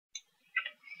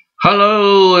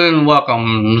Hello and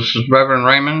welcome. This is Reverend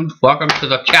Raymond. Welcome to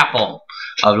the chapel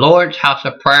of Lord's House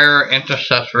of Prayer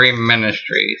Intercessory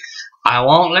Ministries. I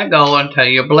won't let go until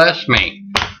you bless me.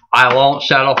 I won't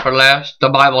settle for less. The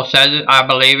Bible says it, I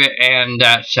believe it, and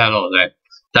that settles it.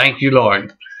 Thank you,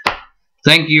 Lord.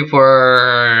 Thank you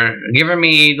for giving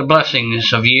me the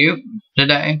blessings of you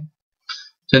today.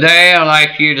 Today I'd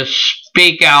like you to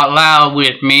speak out loud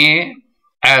with me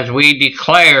as we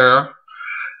declare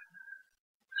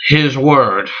His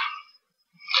Word.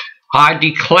 I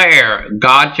declare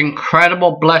God's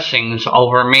incredible blessings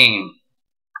over me.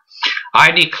 I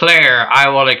declare I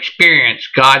will experience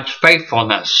God's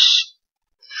faithfulness.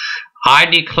 I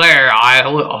declare I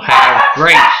will have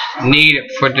grace needed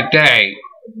for today.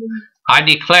 I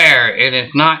declare it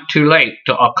is not too late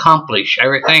to accomplish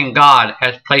everything God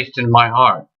has placed in my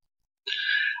heart.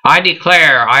 I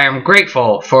declare I am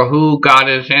grateful for who God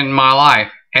is in my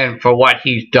life and for what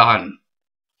He's done.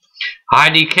 I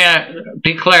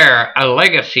declare a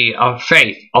legacy of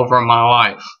faith over my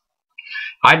life.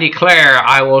 I declare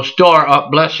I will store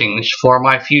up blessings for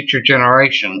my future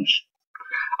generations.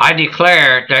 I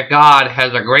declare that God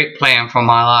has a great plan for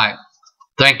my life.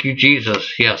 Thank you,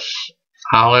 Jesus. Yes.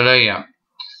 Hallelujah.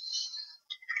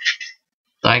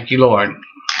 Thank you, Lord.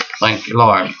 Thank you,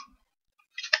 Lord.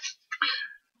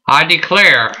 I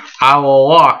declare I will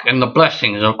walk in the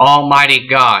blessings of Almighty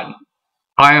God.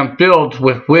 I am filled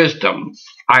with wisdom.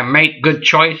 I make good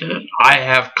choices. I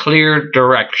have clear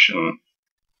direction.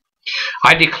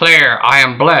 I declare I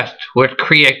am blessed with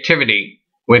creativity,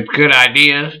 with good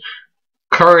ideas,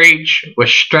 courage, with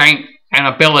strength and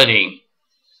ability.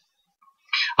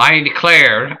 I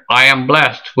declare I am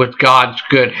blessed with God's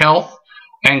good health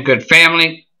and good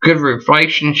family, good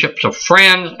relationships of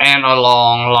friends, and a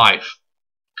long life.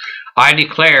 I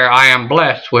declare I am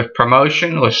blessed with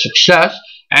promotion, with success,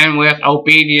 and with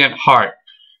obedient heart,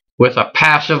 with a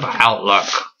passive outlook.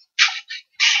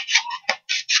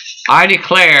 I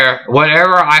declare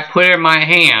whatever I put in my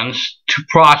hands to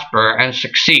prosper and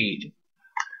succeed.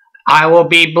 I will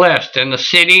be blessed in the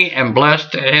city and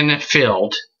blessed in the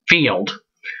field.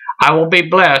 I will be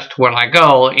blessed when I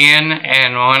go in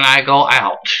and when I go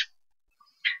out.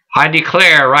 I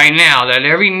declare right now that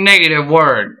every negative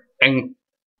word and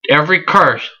every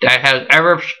curse that has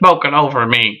ever spoken over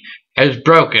me is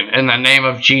broken in the name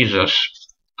of Jesus.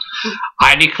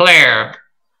 I declare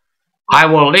I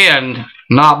will lend,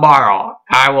 not borrow.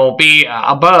 I will be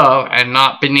above and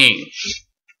not beneath.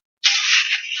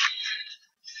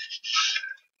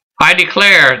 I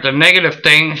declare the negative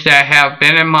things that have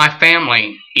been in my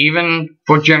family, even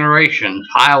for generations,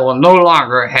 I will no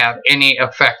longer have any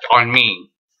effect on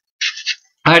me.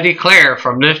 I declare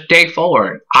from this day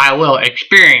forward, I will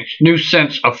experience a new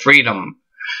sense of freedom,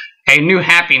 a new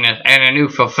happiness, and a new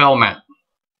fulfillment.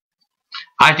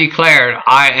 I declared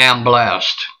I am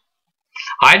blessed.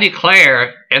 I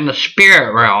declare in the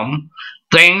spirit realm,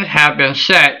 things have been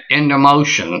set into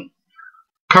motion.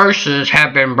 Curses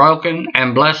have been broken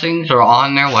and blessings are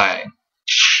on their way.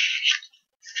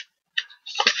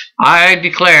 I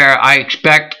declare I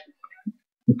expect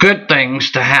good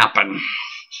things to happen.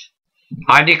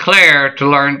 I declare to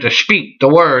learn to speak the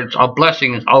words of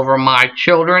blessings over my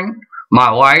children,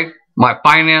 my wife, my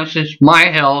finances, my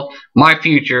health, my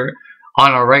future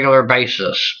on a regular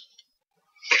basis.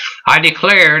 I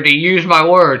declare to use my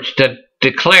words to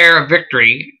declare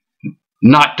victory,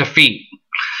 not defeat.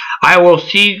 I will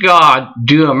see God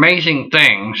do amazing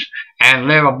things and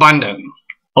live abundant,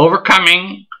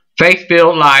 overcoming,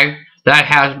 faith-filled life that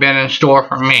has been in store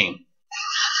for me.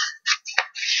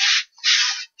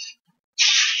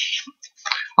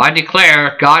 I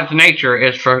declare God's nature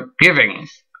is forgiving.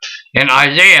 In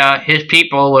Isaiah, his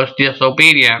people was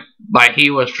disobedient, but he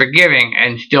was forgiving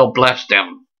and still blessed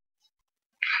them.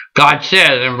 God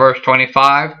says in verse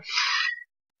 25,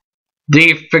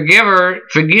 the forgiver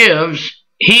forgives,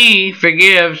 he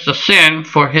forgives the sin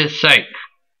for his sake.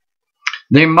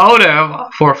 The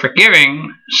motive for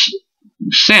forgiving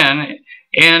sin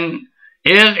is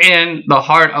in the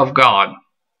heart of God.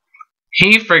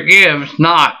 He forgives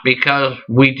not because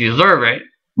we deserve it,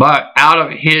 but out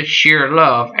of His sheer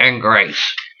love and grace.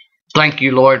 Thank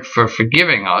you, Lord, for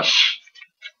forgiving us.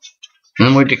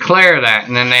 And we declare that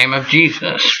in the name of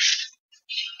Jesus.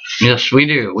 Yes, we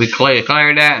do. We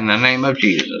declare that in the name of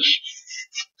Jesus.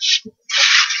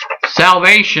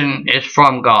 Salvation is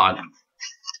from God.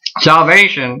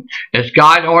 Salvation is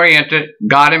God-oriented,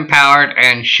 God-empowered,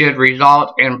 and should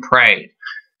result in praise.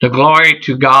 The glory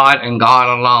to God and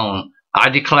God alone. I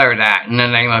declare that in the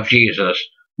name of Jesus.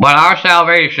 But our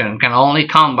salvation can only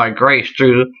come by grace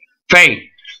through faith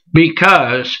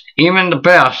because even the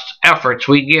best efforts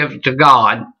we give to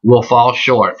God will fall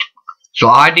short. So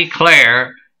I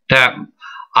declare that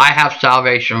I have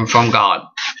salvation from God.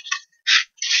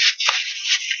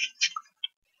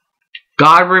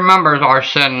 God remembers our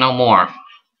sin no more.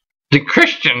 The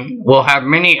Christian will have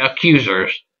many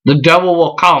accusers. The devil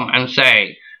will come and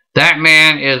say, "That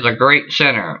man is a great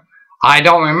sinner." "I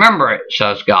don't remember it,"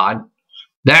 says God.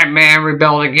 "That man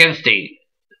rebelled against thee,"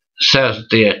 says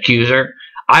the accuser.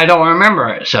 "I don't remember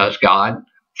it," says God.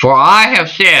 "For I have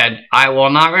said, I will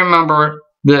not remember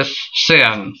this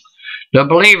sin." The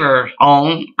believer's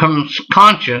own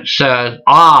conscience says,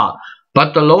 "Ah,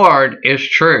 but the Lord is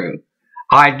true.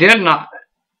 I did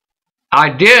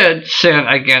sin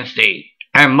against thee,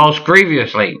 and most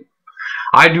grievously.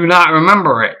 I do not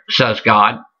remember it," says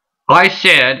God. "I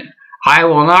said, I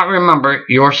will not remember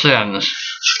your sins."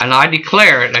 And I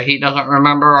declare that he doesn't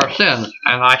remember our sins.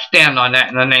 And I stand on that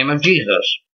in the name of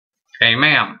Jesus.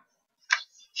 Amen.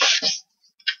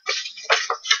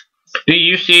 Do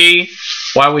you see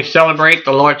why we celebrate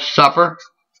the Lord's Supper?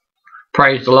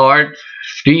 Praise the Lord.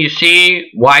 Do you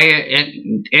see why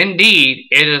indeed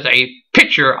it is a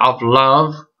picture of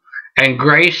love and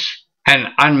grace and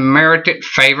unmerited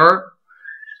favor?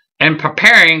 In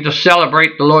preparing to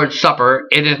celebrate the Lord's Supper,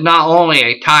 it is not only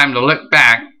a time to look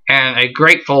back and a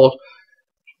grateful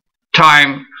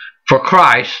time for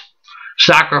Christ's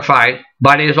sacrifice,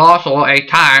 but it is also a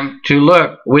time to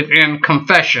look within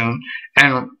confession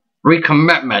and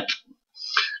recommitment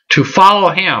to follow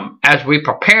Him. As we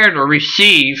prepare to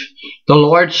receive the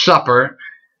Lord's Supper,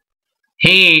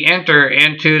 He entered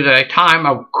into the time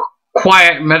of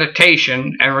quiet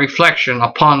meditation and reflection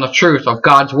upon the truth of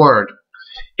God's Word.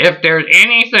 If there's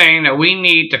anything that we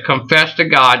need to confess to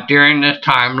God during this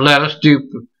time, let us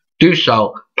do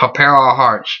so. Prepare our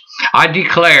hearts. I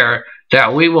declare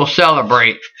that we will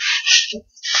celebrate.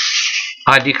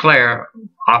 I declare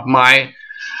of my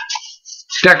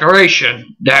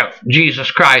declaration that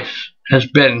Jesus Christ has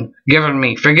been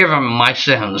forgiven my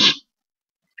sins.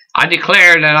 I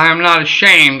declare that I am not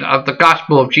ashamed of the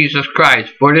gospel of Jesus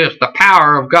Christ, for it is the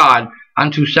power of God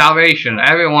unto salvation,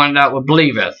 everyone that will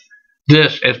believeth.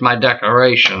 This is my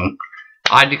declaration.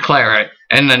 I declare it.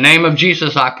 In the name of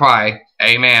Jesus I pray.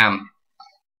 Amen.